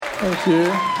Thank you.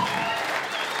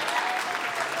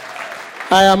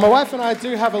 My wife and I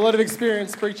do have a lot of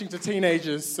experience preaching to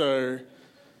teenagers,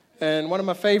 and one of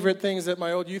my favorite things at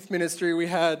my old youth ministry, we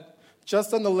had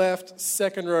just on the left,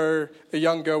 second row, a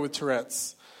young girl with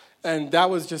Tourette's. And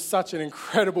that was just such an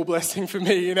incredible blessing for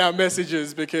me in our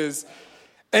messages, because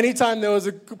anytime there was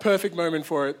a perfect moment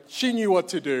for it, she knew what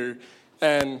to do.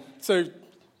 And so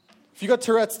if you got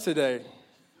Tourette's today,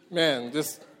 man,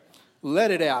 just let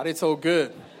it out. It's all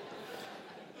good.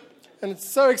 And it's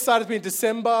so excited to be in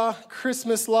December,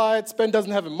 Christmas lights. Ben doesn't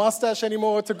have a mustache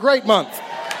anymore. It's a great month.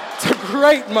 It's a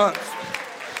great month.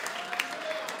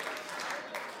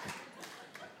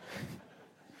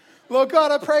 Lord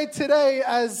God, I pray today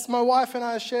as my wife and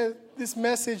I share this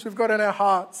message we've got in our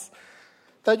hearts,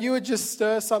 that you would just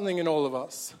stir something in all of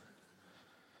us.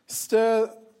 Stir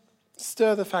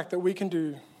the fact that we can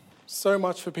do so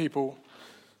much for people,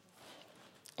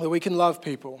 that we can love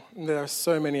people, and there are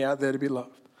so many out there to be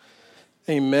loved.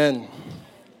 Amen.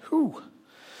 Whew.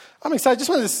 I'm excited.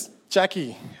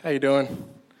 Jackie, how you doing?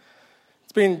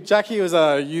 Jackie was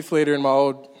a youth leader in my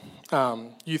old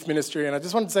youth ministry, and I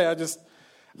just wanted to say,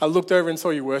 I looked over and saw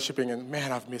you worshiping, and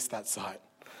man, I've missed that sight.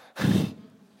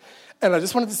 And I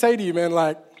just wanted to say to you,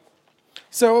 man,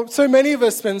 so many of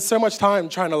us spend so much time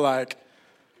trying to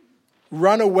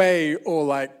run away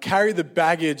or carry the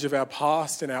baggage of our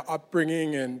past and our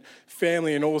upbringing and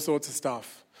family and all sorts of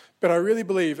stuff. But I really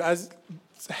believe as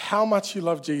how much you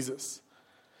love Jesus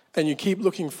and you keep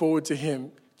looking forward to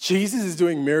him, Jesus is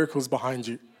doing miracles behind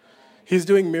you. He's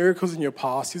doing miracles in your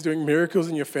past. He's doing miracles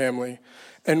in your family.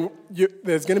 And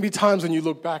there's going to be times when you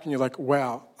look back and you're like,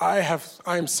 wow, I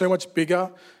am so much bigger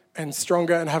and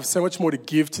stronger and have so much more to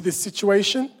give to this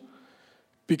situation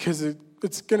because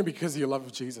it's going to be because of your love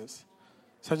of Jesus.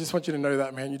 So I just want you to know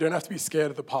that, man. You don't have to be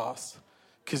scared of the past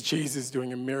because Jesus is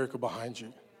doing a miracle behind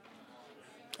you.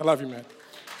 I love you, man.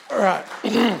 All right.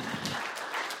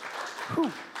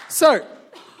 So,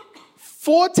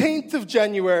 14th of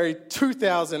January,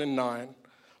 2009,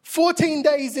 14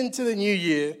 days into the new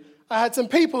year, I had some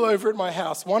people over at my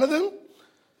house. One of them,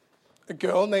 a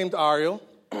girl named Ariel,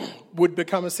 would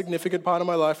become a significant part of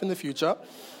my life in the future.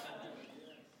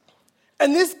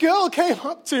 And this girl came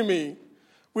up to me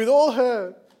with all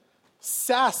her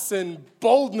sass and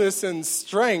boldness and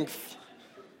strength.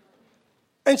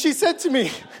 And she said to me,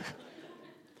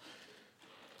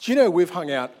 do you know we've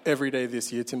hung out every day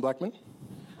this year, Tim Blackman?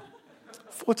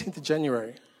 14th of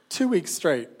January, 2 weeks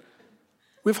straight.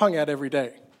 We've hung out every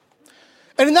day.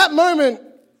 And in that moment,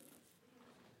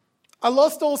 I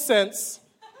lost all sense,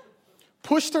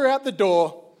 pushed her out the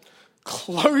door,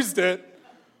 closed it,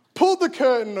 pulled the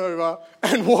curtain over,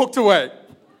 and walked away.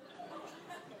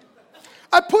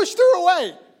 I pushed her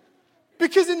away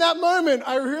because in that moment,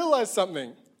 I realized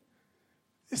something.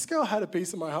 This girl had a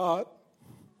piece of my heart.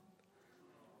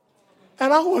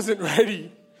 And I wasn't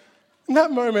ready. In that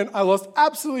moment, I lost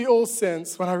absolutely all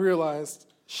sense when I realized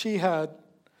she had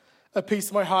a piece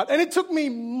of my heart. And it took me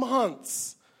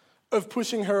months of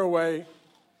pushing her away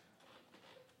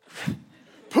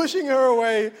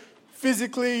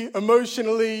physically,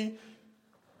 emotionally,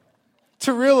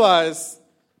 to realize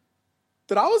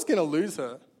that I was going to lose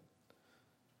her.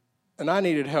 And I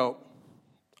needed help.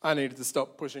 I needed to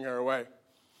stop pushing her away.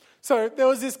 So there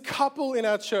was this couple in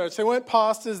our church. They weren't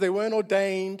pastors, they weren't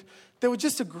ordained. They were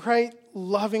just a great,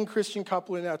 loving Christian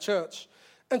couple in our church.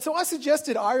 And so I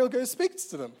suggested Ariel go speak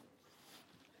to them.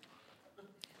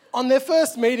 On their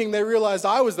first meeting, they realized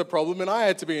I was the problem and I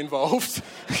had to be involved.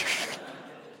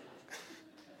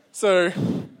 So,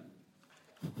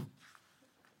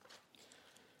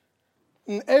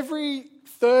 and every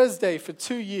Thursday for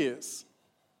 2 years,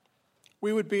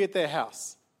 we would be at their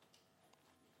house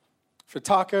for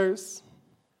tacos,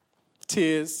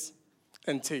 tears,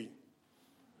 and tea.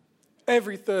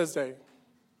 Every Thursday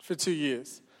for 2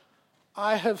 years.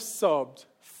 I have sobbed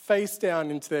face down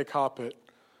into their carpet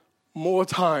more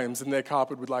times than their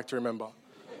carpet would like to remember.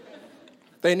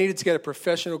 They needed to get a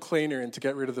professional cleaner in to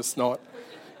get rid of the snot.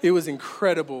 It was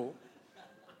incredible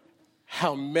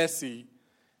how messy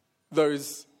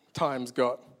those times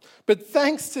got. But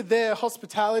thanks to their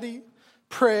hospitality,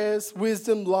 prayers,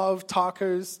 wisdom, love,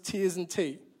 tacos, tears, and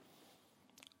tea,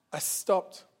 I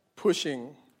stopped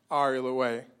pushing Ariel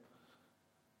away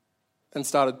and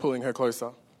started pulling her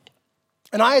closer.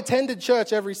 And I attended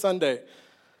church every Sunday.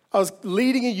 I was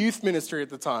leading a youth ministry at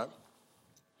the time.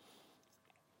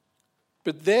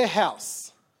 But their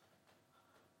house,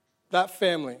 that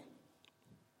family,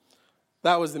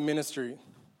 that was the ministry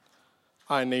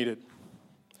I needed.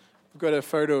 I've got a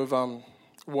photo of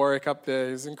Warwick up there.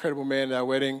 He's an incredible man at our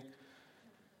wedding.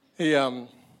 He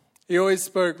He always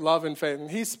spoke love and faith. And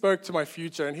he spoke to my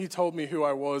future, and he told me who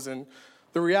I was. And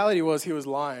the reality was he was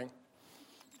lying.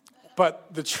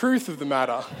 But the truth of the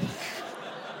matter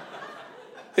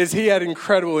is he had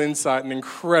incredible insight and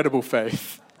incredible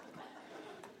faith.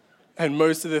 And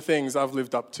most of the things I've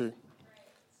lived up to.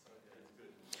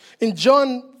 In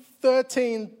John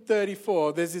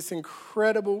 13:34, there's this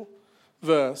incredible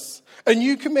verse. A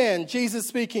new command, Jesus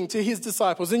speaking to his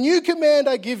disciples. A new command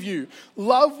I give you,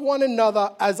 love one another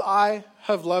as I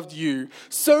have loved you.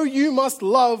 So you must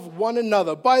love one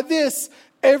another. By this,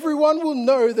 everyone will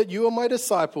know that you are my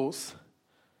disciples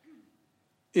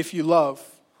if you love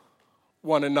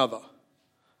one another.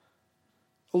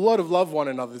 A lot of love one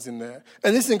another's in there.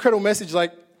 And this is an incredible message.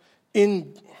 Like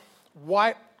in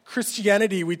white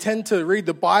Christianity, we tend to read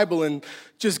the Bible and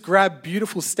just grab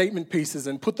beautiful statement pieces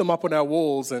and put them up on our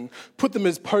walls and put them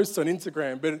as posts on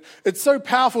Instagram. But it's so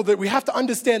powerful that we have to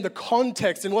understand the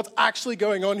context and what's actually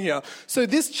going on here. So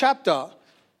this chapter,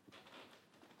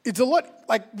 it's a lot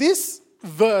like this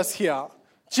verse here,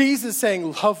 Jesus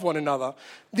saying, love one another.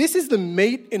 This is the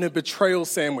meat in a betrayal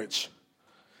sandwich.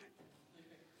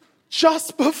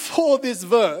 Just before this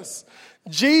verse,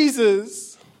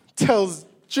 Jesus tells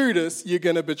Judas, you're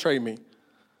going to betray me.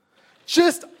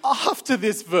 Just after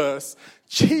this verse,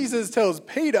 Jesus tells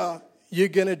Peter, you're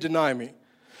going to deny me.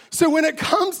 So when it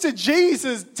comes to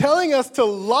Jesus telling us to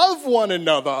love one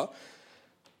another,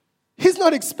 he's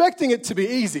not expecting it to be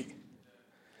easy.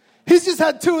 He's just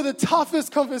had two of the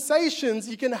toughest conversations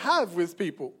you can have with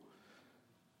people.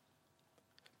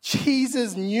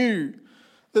 Jesus knew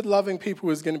that loving people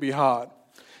was going to be hard.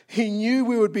 He knew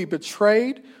we would be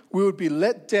betrayed, we would be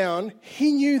let down.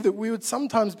 He knew that we would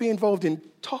sometimes be involved in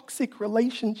toxic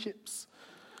relationships.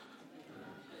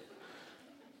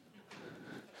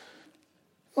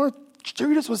 Or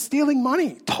Judas was stealing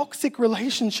money, toxic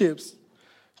relationships.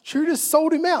 Judas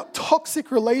sold him out,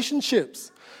 toxic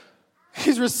relationships.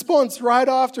 His response right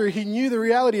after he knew the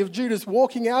reality of Judas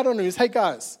walking out on him is, hey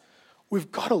guys, we've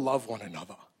got to love one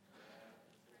another.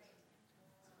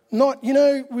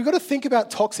 We've got to think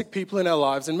about toxic people in our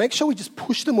lives and make sure we just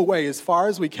push them away as far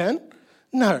as we can.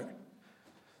 No.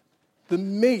 The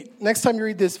meat, next time you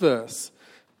read this verse,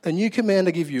 a new command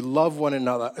I give you, love one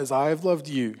another as I have loved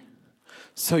you.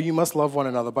 So you must love one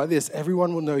another. By this,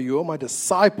 everyone will know you are my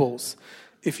disciples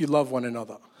if you love one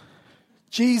another.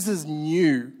 Jesus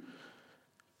knew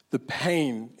the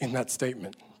pain in that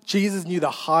statement. Jesus knew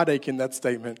the heartache in that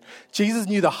statement. Jesus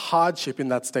knew the hardship in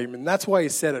that statement. That's why he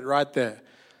said it right there.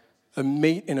 A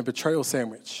meat in a betrayal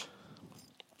sandwich.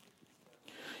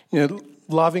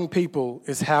 Loving people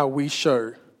is how we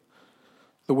show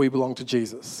that we belong to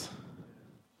Jesus.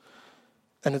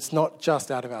 And it's not just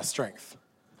out of our strength.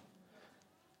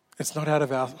 It's not out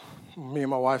of me and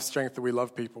my wife's strength that we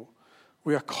love people.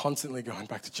 We are constantly going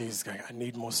back to Jesus going, I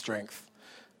need more strength.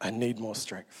 I need more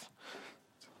strength.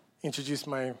 Introduce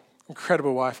my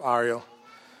incredible wife, Ariel.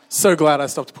 So glad I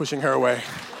stopped pushing her away.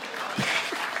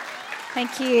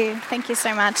 Thank you. Thank you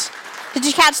so much. Did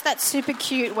you catch that super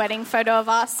cute wedding photo of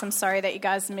us? I'm sorry that you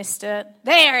guys missed it.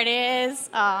 There it is.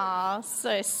 Oh,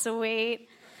 so sweet.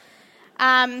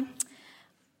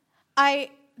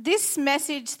 This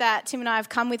message that Tim and I have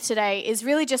come with today is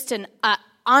really just an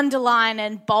underline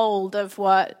and bold of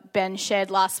what Ben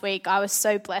shared last week. I was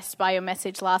so blessed by your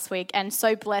message last week and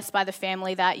so blessed by the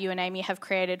family that you and Amy have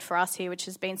created for us here, which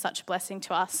has been such a blessing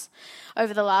to us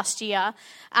over the last year.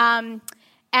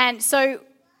 And so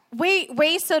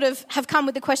we sort of have come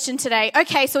with the question today,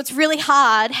 okay, so it's really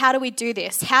hard. How do we do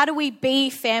this? How do we be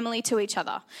family to each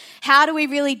other? How do we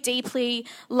really deeply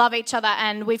love each other?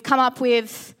 And we've come up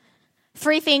with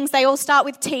 3 things. They all start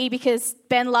with T because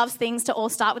Ben loves things to all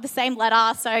start with the same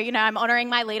letter. So, I'm honouring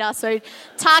my leader. So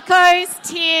tacos,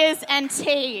 tears, and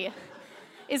tea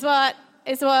is what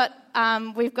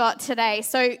we've got today.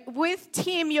 So with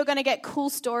Tim, you're going to get cool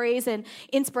stories and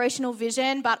inspirational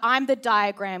vision, but I'm the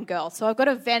diagram girl. So I've got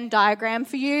a Venn diagram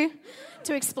for you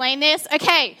to explain this.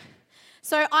 Okay.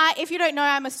 So if you don't know,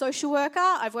 I'm a social worker.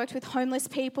 I've worked with homeless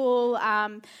people,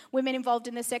 women involved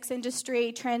in the sex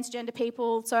industry, transgender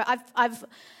people. So I've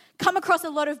come across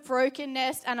a lot of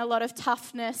brokenness and a lot of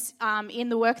toughness in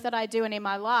the work that I do and in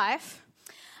my life.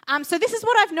 So this is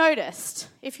what I've noticed,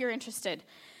 if you're interested.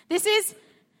 This is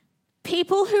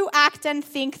people who act and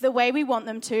think the way we want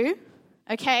them to,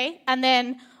 okay? And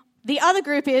then the other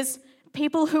group is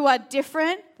people who are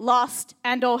different, lost,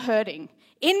 and or hurting.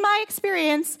 In my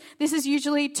experience, this is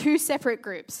usually 2 separate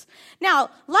groups. Now,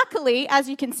 luckily, as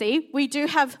you can see, we do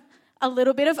have a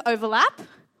little bit of overlap,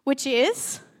 which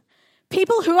is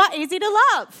people who are easy to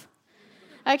love.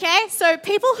 Okay? So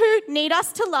people who need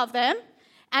us to love them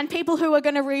and people who are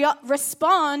going to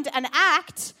respond and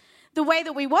act the way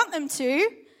that we want them to,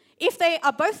 if they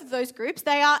are both of those groups,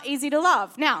 they are easy to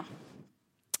love. Now,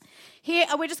 here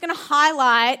we're just going to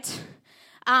highlight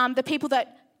the people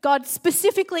that God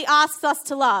specifically asks us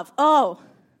to love. Oh,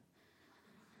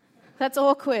 that's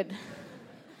awkward.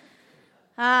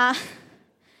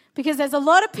 Because there's a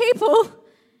lot of people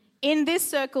in this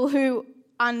circle who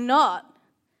are not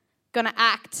going to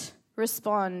act,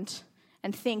 respond,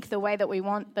 and think the way that we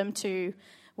want them to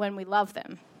when we love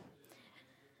them.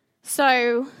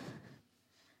 So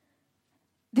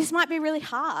this might be really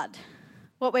hard,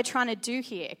 what we're trying to do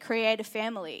here, create a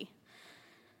family.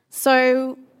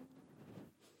 So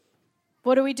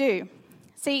what do?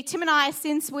 See, Tim and I,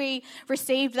 since we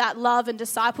received that love and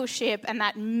discipleship and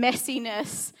that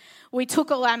messiness, we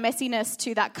took all our messiness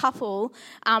to that couple,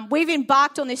 we've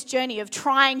embarked on this journey of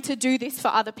trying to do this for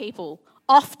other people,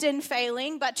 often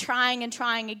failing, but trying and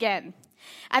trying again.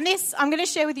 And this, I'm going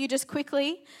to share with you just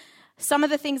quickly some of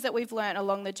the things that we've learned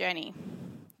along the journey.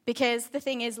 Because the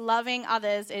thing is, loving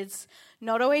others is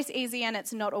not always easy and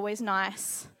it's not always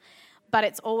nice, but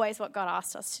it's always what God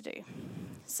asked us to do.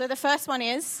 So the first one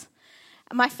is,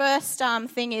 my first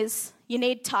thing is, you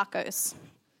need tacos.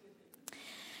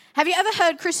 Have you ever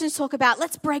heard Christians talk about,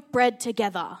 let's break bread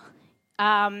together?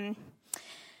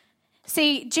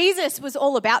 See, Jesus was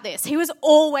all about this. He was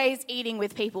always eating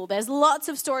with people. There's lots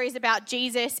of stories about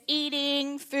Jesus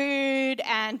eating food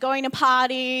and going to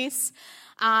parties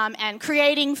and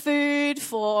creating food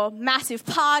for massive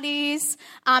parties.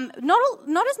 Not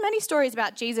as many stories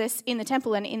about Jesus in the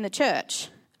temple and in the church,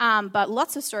 but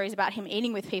lots of stories about him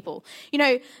eating with people. You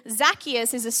know,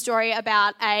 Zacchaeus is a story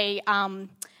about a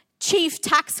chief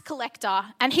tax collector,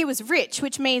 and he was rich,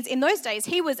 which means in those days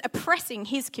he was oppressing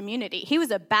his community. He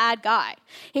was a bad guy.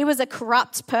 He was a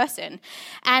corrupt person.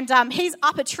 And he's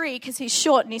up a tree because he's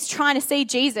short and he's trying to see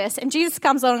Jesus. And Jesus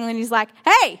comes along and he's like,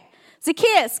 hey,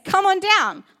 Zacchaeus, come on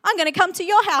down. I'm going to come to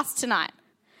your house tonight.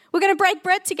 We're going to break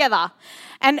bread together.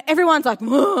 And everyone's like,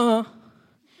 whoa.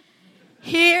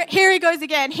 Here he goes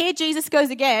again. Here Jesus goes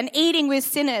again, eating with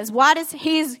sinners.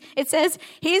 It says,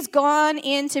 he's gone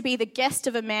in to be the guest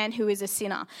of a man who is a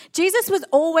sinner. Jesus was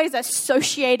always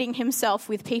associating himself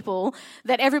with people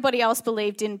that everybody else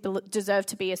believed didn't deserve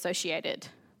to be associated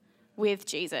with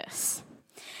Jesus.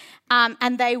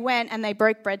 And they went and they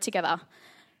broke bread together.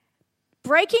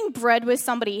 Breaking bread with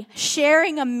somebody,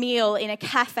 sharing a meal in a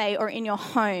cafe or in your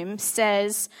home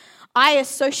says, I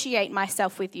associate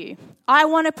myself with you. I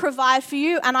want to provide for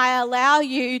you and I allow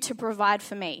you to provide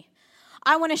for me.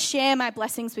 I want to share my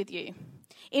blessings with you.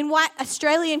 In white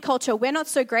Australian culture, we're not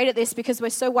so great at this because we're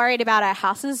so worried about our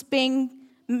houses being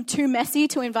too messy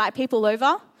to invite people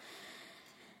over.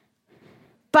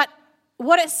 But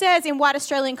what it says in white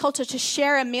Australian culture to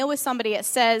share a meal with somebody, it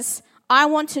says, I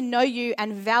want to know you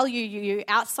and value you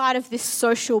outside of this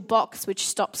social box which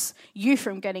stops you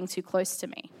from getting too close to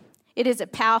me. It is a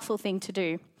powerful thing to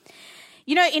do.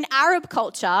 You know, in Arab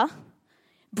culture,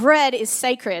 bread is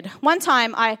sacred. One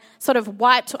time I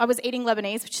was eating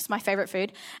Lebanese, which is my favorite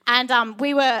food, and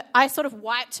I sort of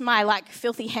wiped my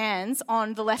filthy hands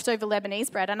on the leftover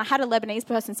Lebanese bread, and I had a Lebanese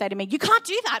person say to me, you can't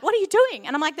do that, what are you doing?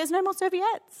 And I'm like, there's no more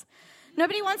serviettes.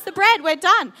 Nobody wants the bread, we're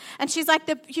done. And she's like,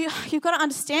 you've got to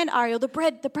understand, Ariel, the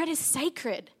bread is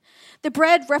sacred. The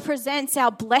bread represents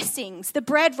our blessings. The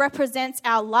bread represents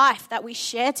our life that we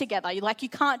share together. You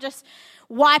can't just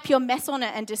wipe your mess on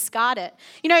it and discard it.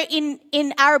 You know,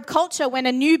 in Arab culture, when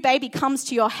a new baby comes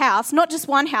to your house, not just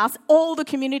one house, all the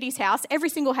community's house, every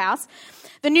single house,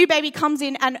 the new baby comes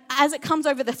in and as it comes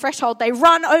over the threshold, they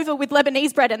run over with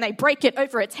Lebanese bread and they break it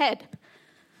over its head.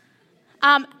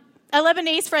 A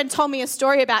Lebanese friend told me a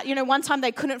story about, one time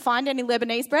they couldn't find any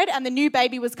Lebanese bread and the new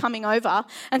baby was coming over.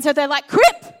 And so they're like,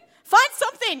 Crip, find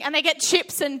something. And they get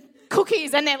chips and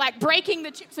cookies and they're breaking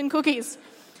the chips and cookies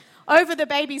over the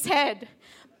baby's head.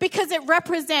 Because it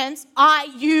represents,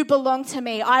 you belong to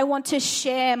me. I want to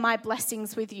share my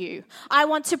blessings with you. I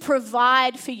want to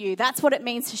provide for you. That's what it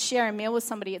means to share a meal with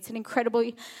somebody. It's an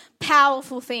incredibly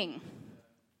powerful thing.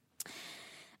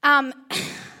 I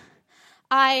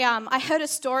heard a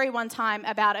story one time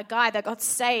about a guy that got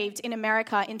saved in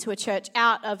America into a church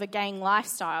out of a gang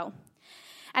lifestyle.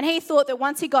 And he thought that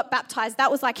once he got baptized, that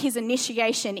was his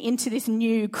initiation into this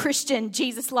new Christian,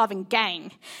 Jesus-loving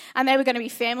gang. And they were going to be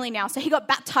family now. So he got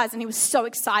baptized and he was so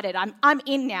excited. I'm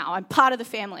in now. I'm part of the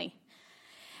family.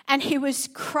 And he was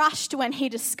crushed when he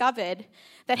discovered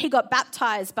that he got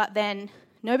baptized, but then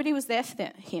nobody was there for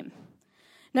him.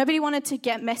 Nobody wanted to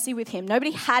get messy with him.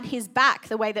 Nobody had his back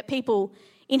the way that people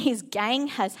in his gang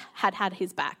had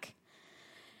his back.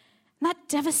 And that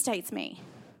devastates me.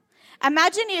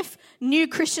 Imagine if new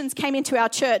Christians came into our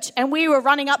church and we were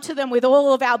running up to them with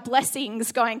all of our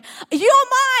blessings going, "You're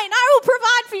mine, I will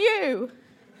provide for you.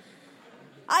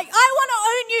 I want to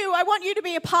own you. I want you to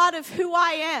be a part of who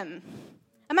I am."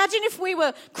 Imagine if we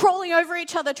were crawling over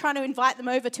each other trying to invite them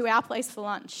over to our place for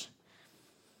lunch.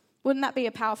 Wouldn't that be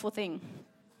a powerful thing?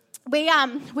 We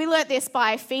learnt this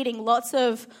by feeding lots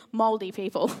of moldy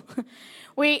people.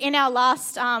 In our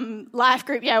last life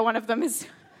group, one of them has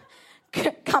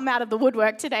come out of the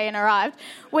woodwork today and arrived.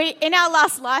 In our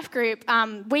last life group,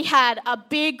 we had a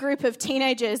big group of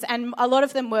teenagers, and a lot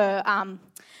of them were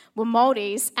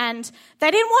moldies, and they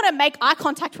didn't want to make eye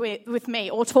contact with me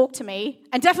or talk to me,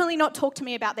 and definitely not talk to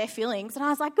me about their feelings. And I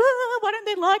was like, why don't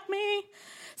they like me?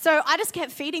 So I just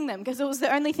kept feeding them because it was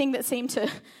the only thing that seemed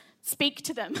to speak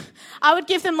to them. I would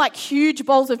give them like huge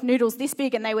bowls of noodles this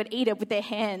big and they would eat it with their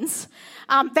hands.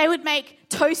 They would make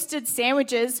toasted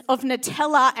sandwiches of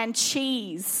Nutella and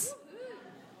cheese.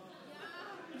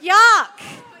 Yuck!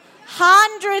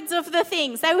 Hundreds of the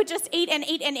things. They would just eat and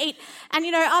eat and eat. And,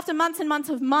 after months and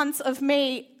months of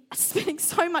me spending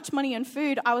so much money on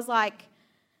food, I was like,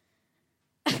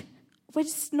 we're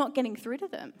just not getting through to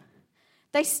them.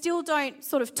 They still don't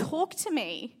sort of talk to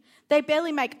me. They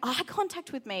barely make eye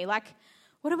contact with me. Like,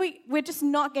 we're just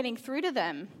not getting through to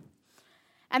them.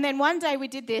 And then one day we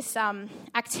did this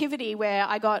activity where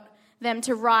I got them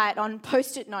to write on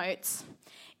Post-it notes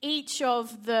each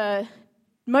of the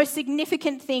most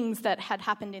significant things that had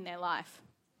happened in their life.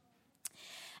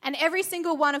 And every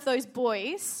single one of those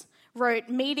boys wrote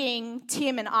meeting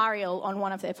Tim and Ariel on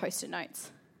one of their Post-it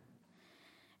notes.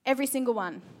 Every single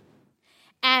one.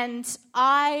 And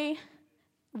I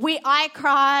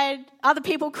cried, other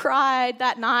people cried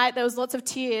that night. There was lots of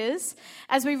tears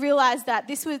as we realized that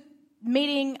this was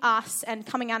meeting us and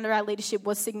coming under our leadership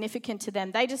was significant to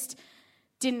them. They just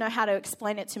didn't know how to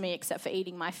explain it to me except for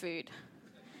eating my food.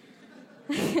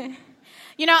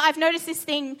 I've noticed this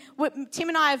thing. Tim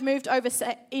and I have moved over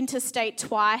interstate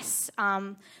twice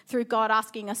through God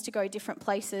asking us to go different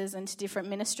places and to different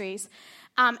ministries.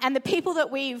 And the people that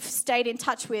we've stayed in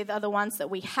touch with are the ones that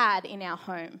we had in our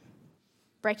home,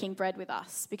 breaking bread with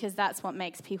us, because that's what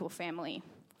makes people family.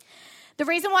 The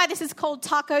reason why this is called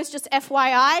tacos, just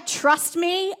FYI, trust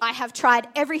me, I have tried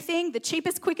everything. The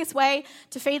cheapest, quickest way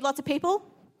to feed lots of people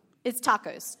is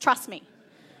tacos. Trust me.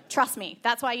 Trust me.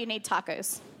 That's why you need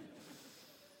tacos.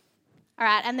 All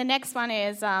right, and the next one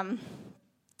is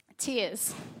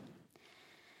tears.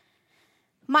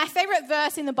 My favorite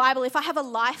verse in the Bible, if I have a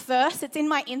life verse, it's in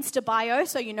my Insta bio,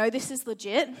 so you know this is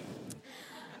legit.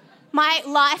 My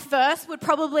life verse would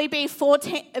probably be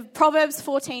Proverbs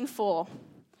 14:4,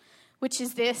 which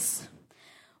is this: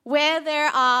 where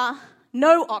there are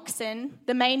no oxen,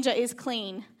 the manger is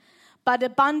clean, but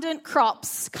abundant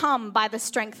crops come by the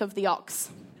strength of the ox.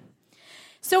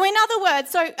 So in other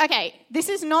words, this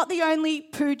is not the only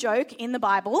poo joke in the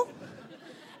Bible.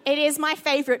 It is my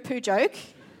favorite poo joke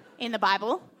in the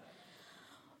Bible.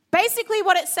 Basically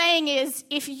what it's saying is,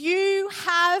 if you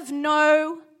have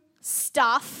no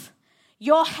stuff,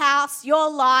 your house,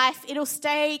 your life, it'll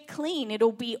stay clean,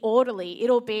 it'll be orderly,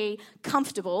 it'll be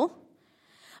comfortable.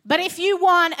 But if you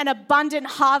want an abundant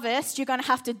harvest, you're going to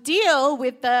have to deal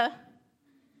with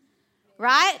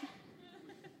right?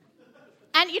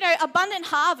 And, abundant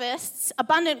harvests,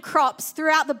 abundant crops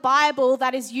throughout the Bible,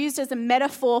 that is used as a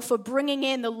metaphor for bringing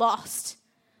in the lost.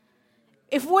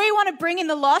 If we want to bring in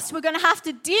the lost, we're going to have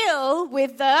to deal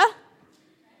with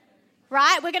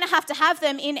right? We're going to have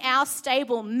them in our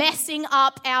stable, messing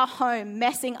up our home,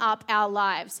 messing up our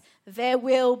lives. There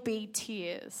will be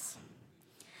tears.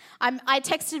 I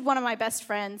texted one of my best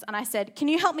friends and I said, can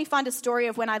you help me find a story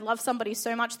of when I loved somebody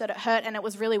so much that it hurt and it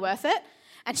was really worth it?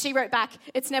 And she wrote back,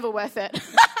 it's never worth it.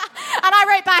 And I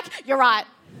wrote back, you're right.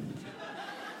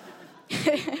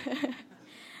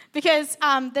 Because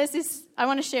there's this, I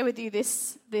want to share with you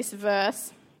this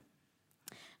verse.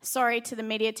 Sorry to the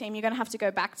media team, you're going to have to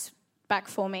go back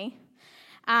for me.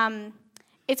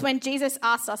 It's when Jesus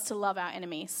asked us to love our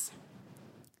enemies.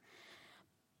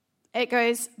 It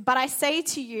goes, but I say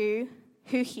to you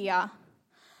who hear,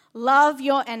 love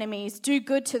your enemies, do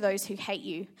good to those who hate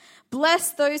you.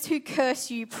 Bless those who curse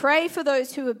you, pray for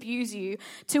those who abuse you.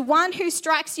 To one who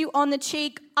strikes you on the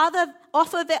cheek,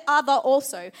 offer the other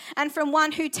also. And from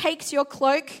one who takes your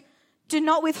cloak, do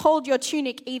not withhold your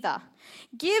tunic either.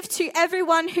 Give to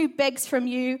everyone who begs from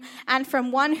you, and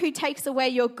from one who takes away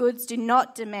your goods, do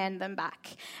not demand them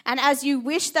back. And as you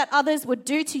wish that others would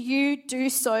do to you, do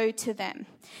so to them.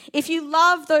 If you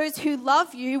love those who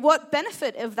love you, what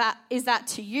benefit of that is that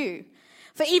to you?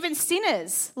 For even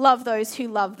sinners love those who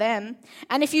love them.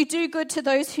 And if you do good to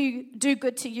those who do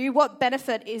good to you, what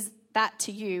benefit is that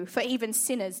to you, for even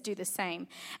sinners do the same.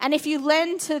 And if you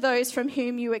lend to those from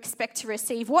whom you expect to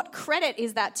receive, what credit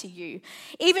is that to you?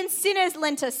 Even sinners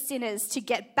lend to sinners to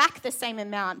get back the same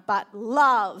amount, but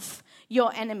love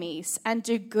your enemies and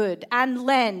do good and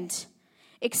lend,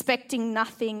 expecting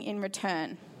nothing in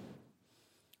return.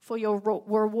 For your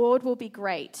reward will be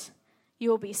great. You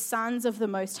will be sons of the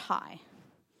Most High.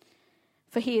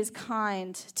 For he is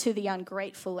kind to the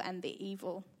ungrateful and the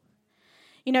evil.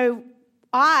 You know,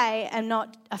 I am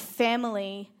not a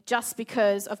family just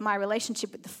because of my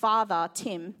relationship with the father,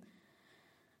 Tim.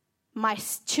 My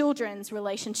children's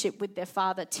relationship with their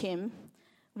father, Tim.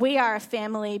 We are a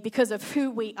family because of who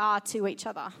we are to each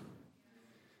other.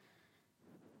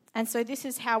 And so this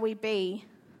is how we be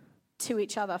to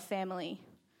each other, family.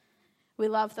 We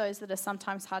love those that are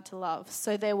sometimes hard to love.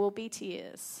 So there will be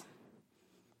tears.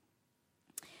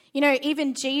 You know,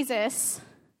 even Jesus,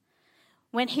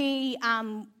 when he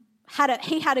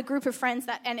had a group of friends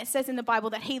and it says in the Bible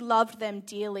that he loved them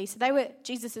dearly. So they were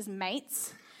Jesus'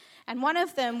 mates. And one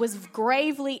of them was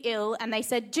gravely ill, and they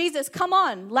said, Jesus, come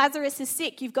on, Lazarus is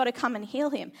sick, you've got to come and heal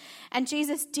him. And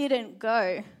Jesus didn't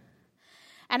go.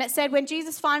 And it said when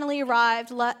Jesus finally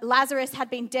arrived, Lazarus had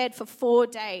been dead for 4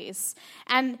 days.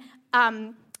 And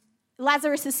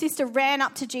Lazarus' sister ran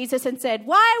up to Jesus and said,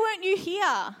 why weren't you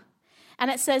here? And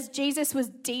it says Jesus was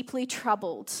deeply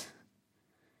troubled.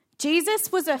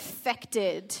 Jesus was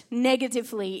affected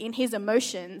negatively in his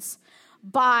emotions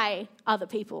by other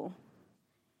people.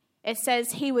 It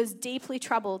says he was deeply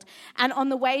troubled. And on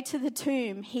the way to the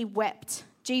tomb, he wept.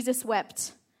 Jesus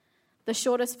wept. The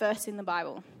shortest verse in the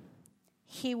Bible.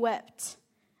 He wept.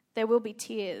 There will be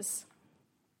tears.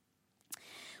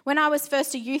 When I was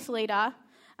first a youth leader,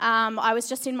 I was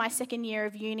just in my second year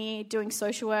of uni doing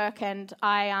social work, and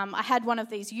I had one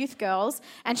of these youth girls,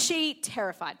 and she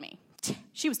terrified me.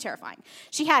 She was terrifying.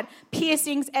 She had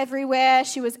piercings everywhere.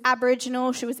 She was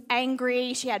Aboriginal. She was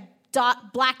angry. She had dark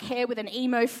black hair with an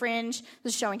emo fringe.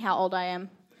 This is showing how old I am.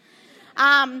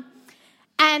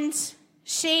 And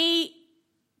she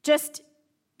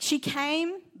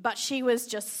came, but she was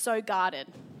just so guarded.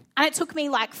 And it took me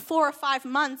like 4 or 5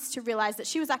 months to realize that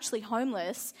she was actually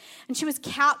homeless, and she was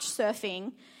couch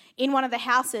surfing in one of the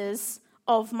houses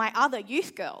of my other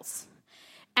youth girls.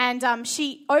 And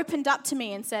she opened up to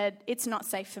me and said, it's not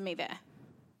safe for me there.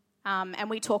 And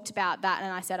we talked about that,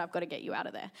 and I said, I've got to get you out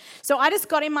of there. So I just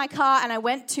got in my car and I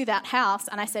went to that house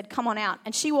and I said, come on out.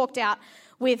 And she walked out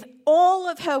with all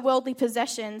of her worldly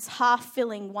possessions half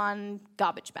filling one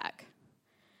garbage bag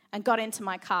and got into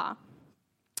my car.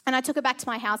 And I took her back to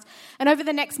my house. And over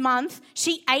the next month,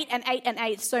 she ate and ate and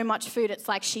ate so much food, it's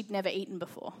like she'd never eaten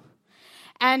before.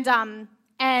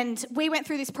 And we went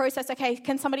through this process. Okay,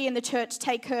 can somebody in the church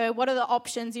take her? What are the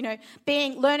options? You know,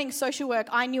 learning social work,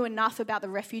 I knew enough about the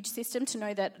refuge system to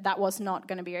know that that was not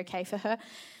going to be okay for her.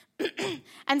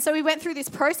 And so we went through this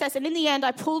process. And in the end,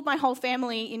 I pulled my whole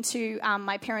family into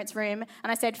my parents' room.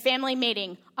 And I said, family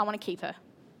meeting, I want to keep her.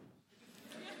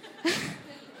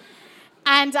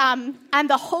 And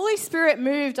the Holy Spirit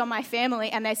moved on my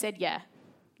family. And they said, yeah.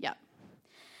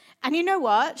 And you know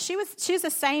what? She was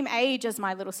the same age as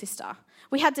my little sister.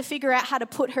 We had to figure out how to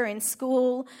put her in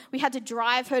school. We had to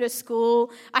drive her to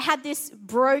school. I had this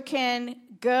broken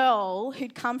girl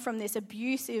who'd come from this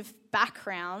abusive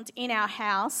background in our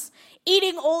house,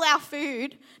 eating all our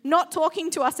food, not talking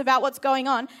to us about what's going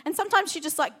on. And sometimes she'd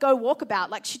just go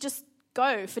walkabout. She'd just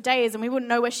go for days and we wouldn't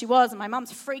know where she was. And my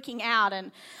mum's freaking out.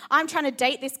 And I'm trying to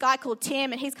date this guy called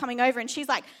Tim, and he's coming over, and she's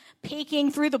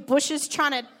peeking through the bushes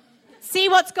trying to see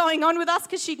what's going on with us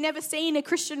because she'd never seen a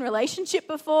Christian relationship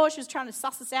before. She was trying to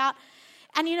suss us out.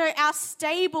 And, our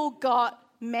stable got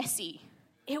messy.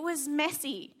 It was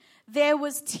messy. There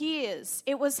was tears.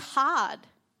 It was hard.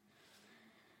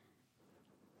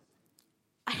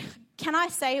 Can I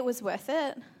say it was worth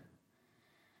it?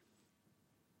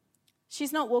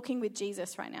 She's not walking with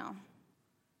Jesus right now.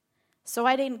 So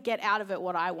I didn't get out of it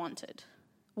what I wanted,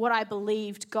 what I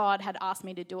believed God had asked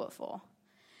me to do it for.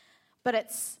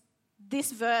 But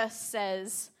this verse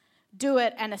says, do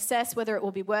it and assess whether it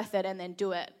will be worth it, and then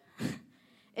do it.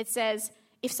 It says,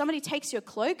 if somebody takes your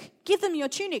cloak, give them your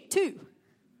tunic too.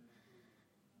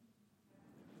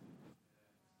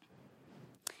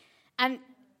 And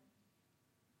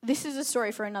this is a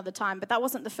story for another time, but that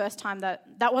wasn't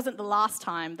the last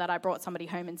time that I brought somebody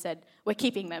home and said, we're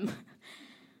keeping them.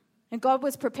 And God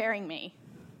was preparing me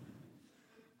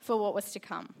for what was to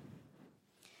come.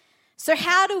 So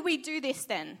how do we do this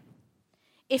then?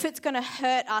 If it's going to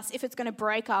hurt us, if it's going to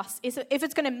break us, if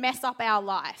it's going to mess up our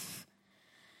life,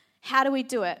 how do we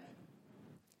do it?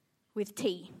 With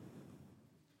tea.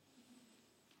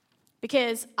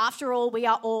 Because after all, we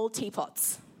are all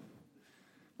teapots.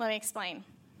 Let me explain.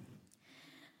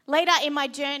 Later in my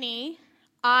journey,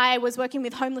 I was working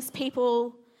with homeless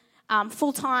people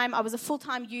full-time. I was a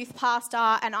full-time youth pastor,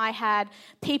 and I had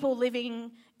people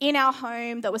living in our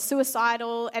home that were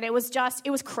suicidal, and it was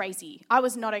crazy. I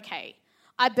was not okay.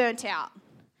 I burnt out.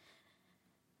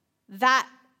 That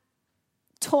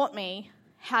taught me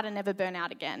how to never burn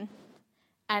out again.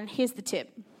 And here's the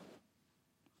tip.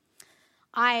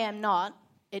 I am not,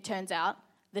 it turns out,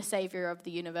 the savior of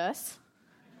the universe.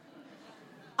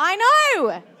 I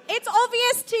know! It's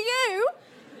obvious to you,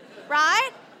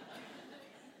 right?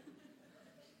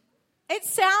 It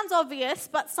sounds obvious,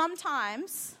 but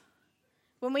sometimes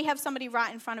when we have somebody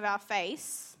right in front of our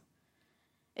face,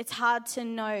 it's hard to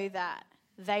know that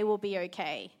they will be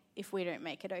okay if we don't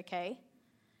make it okay.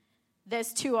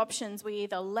 There's two options. We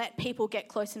either let people get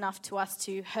close enough to us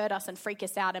to hurt us and freak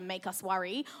us out and make us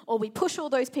worry, or we push all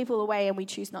those people away and we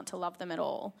choose not to love them at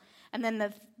all. And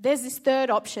then there's this third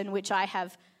option, which I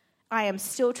am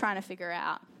still trying to figure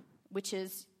out, which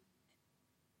is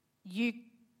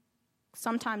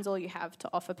sometimes all you have to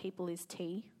offer people is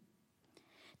tea.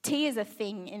 Tea is a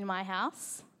thing in my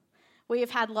house. We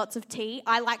have had lots of tea.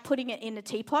 I like putting it in a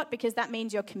teapot because that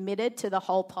means you're committed to the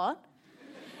whole pot.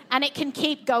 And it can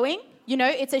keep going. You know,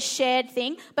 it's a shared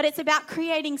thing, but it's about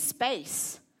creating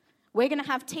space. We're going to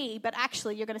have tea, but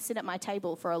actually you're going to sit at my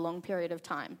table for a long period of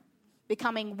time,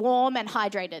 becoming warm and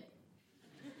hydrated.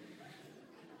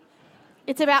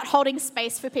 It's about holding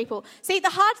space for people. See, the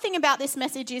hard thing about this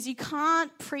message is you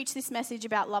can't preach this message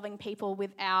about loving people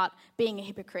without being a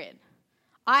hypocrite.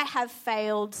 I have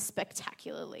failed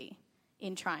spectacularly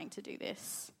in trying to do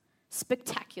this.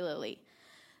 Spectacularly.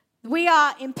 We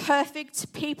are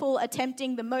imperfect people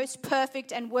attempting the most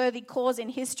perfect and worthy cause in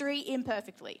history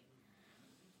imperfectly.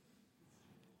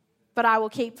 But I will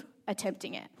keep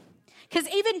attempting it. Because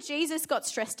even Jesus got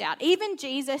stressed out. Even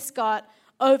Jesus got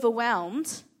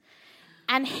overwhelmed.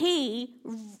 And he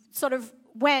sort of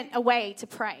went away to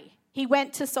pray. He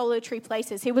went to solitary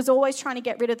places. He was always trying to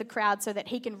get rid of the crowd so that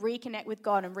he can reconnect with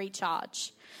God and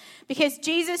recharge. Because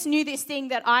Jesus knew this thing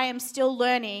that I am still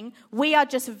learning. We are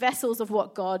just vessels of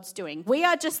what God's doing. We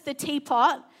are just the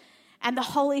teapot, and the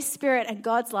Holy Spirit and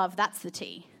God's love, that's the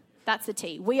tea. That's the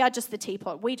tea. We are just the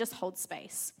teapot. We just hold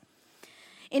space.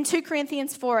 In 2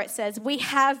 Corinthians 4, it says, we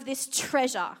have this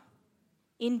treasure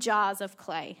in jars of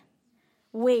clay.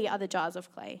 We are the jars of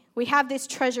clay. We have this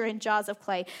treasure in jars of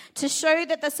clay to show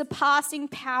that the surpassing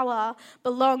power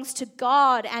belongs to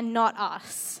God and not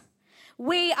us.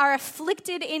 We are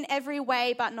afflicted in every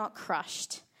way but not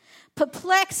crushed,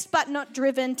 perplexed but not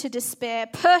driven to despair,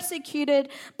 persecuted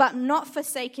but not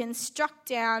forsaken, struck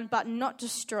down but not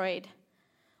destroyed.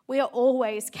 We are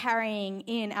always carrying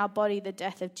in our body the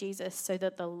death of Jesus so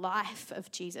that the life of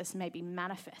Jesus may be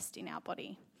manifest in our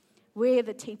body. We're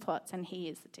the teapots and he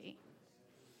is the tea.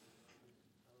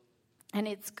 And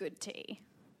it's good tea.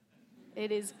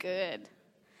 It is good.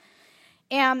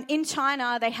 In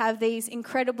China, they have these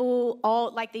incredible,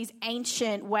 these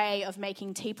ancient way of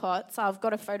making teapots. I've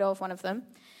got a photo of one of them.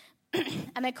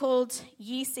 And they're called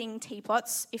Yixing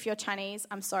teapots. If you're Chinese,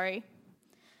 I'm sorry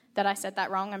that I said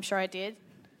that wrong. I'm sure I did.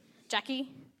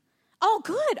 Jackie? Oh,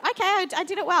 good. Okay, I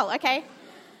did it well. Okay.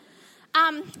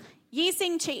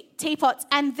 Yixing teapots,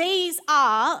 and these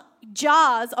are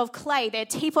jars of clay. They're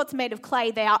teapots made of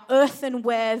clay. They are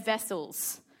earthenware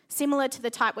vessels, similar to the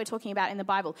type we're talking about in the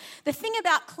Bible. The thing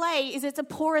about clay is it's a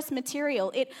porous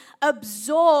material. It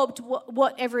absorbed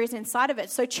whatever is inside of it.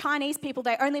 So Chinese people,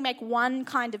 they only make one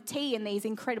kind of tea in these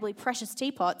incredibly precious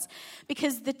teapots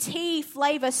because the tea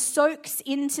flavor soaks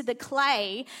into the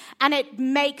clay and it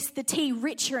makes the tea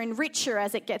richer and richer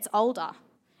as it gets older.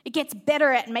 It gets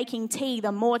better at making tea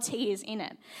the more tea is in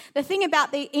it. The thing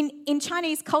about in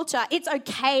Chinese culture, it's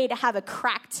okay to have a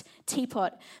cracked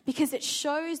teapot because it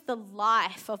shows the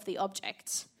life of the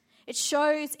object. It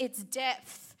shows its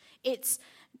depth, its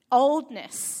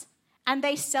oldness, and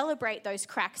they celebrate those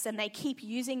cracks and they keep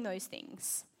using those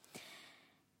things.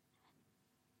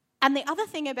 And the other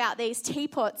thing about these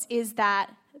teapots is that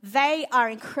they are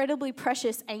incredibly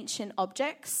precious ancient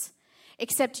objects,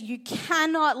 except you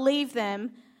cannot leave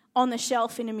them on the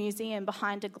shelf in a museum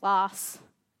behind a glass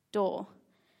door.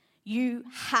 You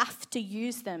have to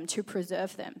use them to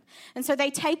preserve them. And so they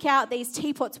take out these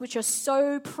teapots which are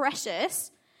so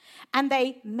precious and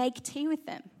they make tea with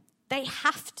them. They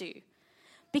have to.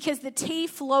 Because the tea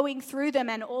flowing through them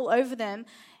and all over them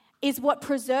is what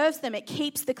preserves them. It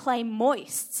keeps the clay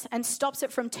moist and stops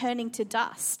it from turning to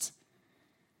dust.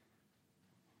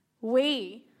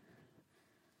 We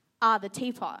are the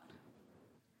teapot.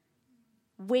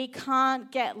 We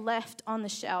can't get left on the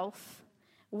shelf.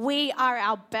 We are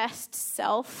our best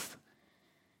self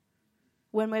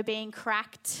when we're being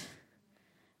cracked,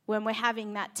 when we're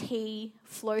having that tea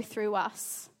flow through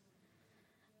us.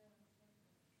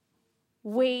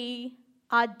 We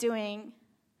are doing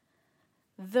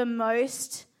the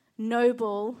most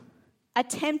noble,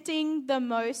 attempting the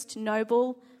most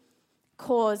noble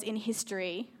cause in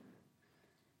history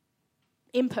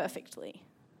imperfectly.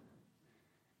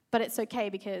 But it's okay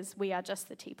because we are just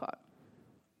the teapot.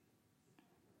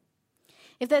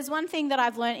 If there's one thing that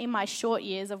I've learned in my short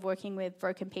years of working with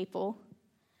broken people,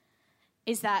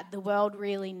 is that the world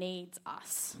really needs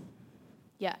us.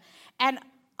 Yeah. And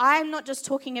I'm not just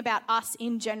talking about us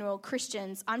in general,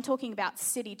 Christians. I'm talking about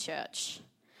City Church.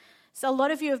 So a lot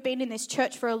of you have been in this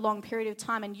church for a long period of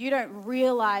time and you don't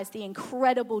realize the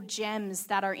incredible gems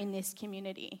that are in this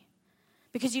community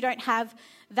because you don't have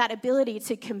that ability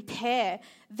to compare.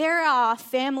 There are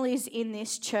families in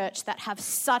this church that have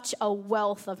such a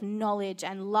wealth of knowledge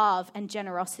and love and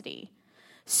generosity.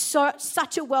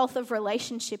 Such a wealth of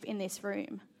relationship in this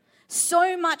room.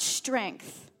 So much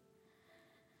strength.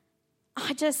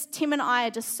 Tim and I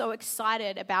are just so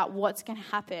excited about what's going to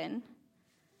happen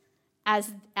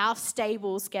as our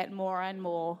stables get more and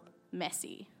more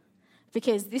messy.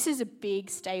 Because this is a big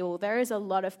stable. There is a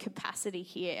lot of capacity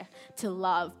here to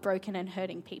love broken and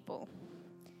hurting people.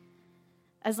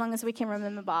 As long as we can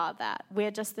remember that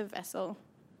we're just the vessel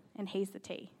and he's the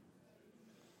tea.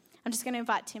 I'm just going to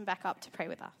invite Tim back up to pray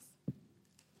with us.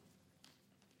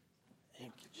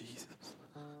 Thank you, Jesus.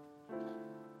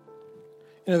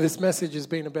 This message has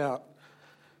been about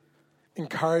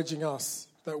encouraging us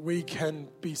that we can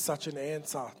be such an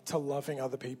answer to loving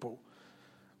other people.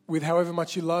 With however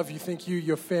much you love, you think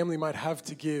your family might have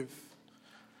to give.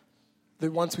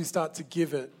 That once we start to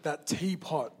give it, that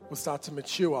teapot will start to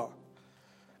mature.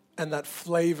 And that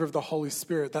flavor of the Holy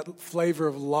Spirit, that flavor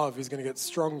of love is going to get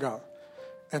stronger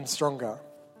and stronger.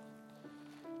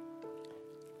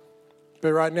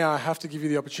 But right now, I have to give you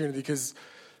the opportunity because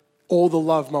all the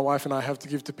love my wife and I have to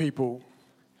give to people,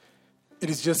 it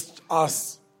is just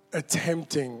us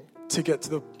attempting to get to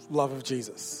the love of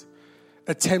Jesus.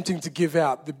 Attempting to give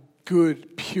out the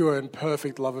good, pure, and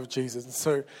perfect love of Jesus. And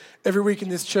so every week in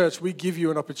this church, we give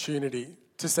you an opportunity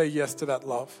to say yes to that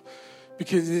love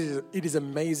because it is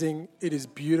amazing, it is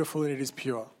beautiful, and it is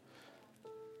pure.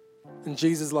 And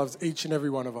Jesus loves each and every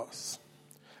one of us.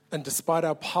 And despite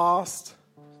our past,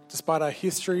 despite our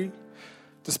history,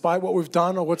 despite what we've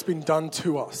done or what's been done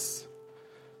to us,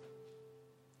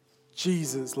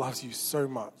 Jesus loves you so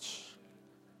much.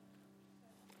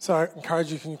 So I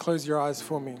encourage you, can you close your eyes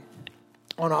for me?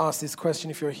 I want to ask this question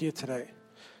if you're here today.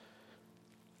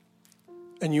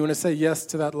 And you want to say yes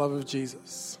to that love of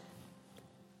Jesus.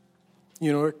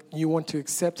 You want to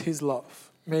accept his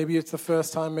love. Maybe it's the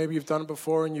first time, maybe you've done it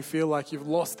before and you feel like you've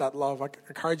lost that love. I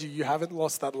encourage you haven't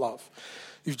lost that love.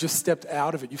 You've just stepped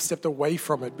out of it. You've stepped away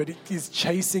from it, but it is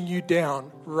chasing you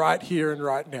down right here and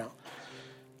right now.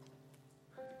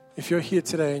 If you're here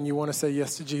today and you want to say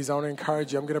yes to Jesus, I want to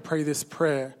encourage you. I'm going to pray this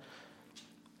prayer.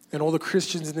 And all the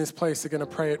Christians in this place are going to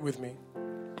pray it with me.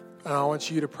 And I want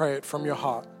you to pray it from your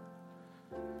heart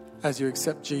as you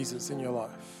accept Jesus in your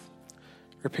life.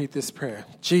 Repeat this prayer.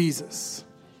 Jesus,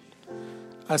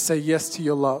 I say yes to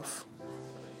your love.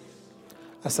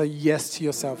 I say yes to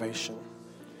your salvation.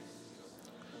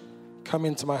 Come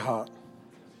into my heart.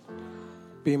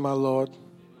 Be my Lord.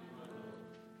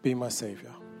 Be my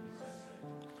Savior.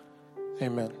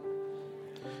 Amen.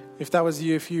 If that was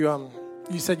you, if you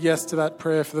said yes to that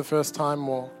prayer for the first time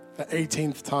or the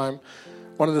 18th time,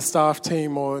 one of the staff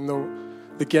team or in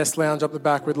the guest lounge up the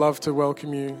back would love to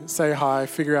welcome you, say hi,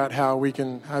 figure out how we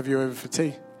can have you over for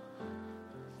tea.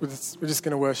 We're just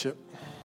going to worship.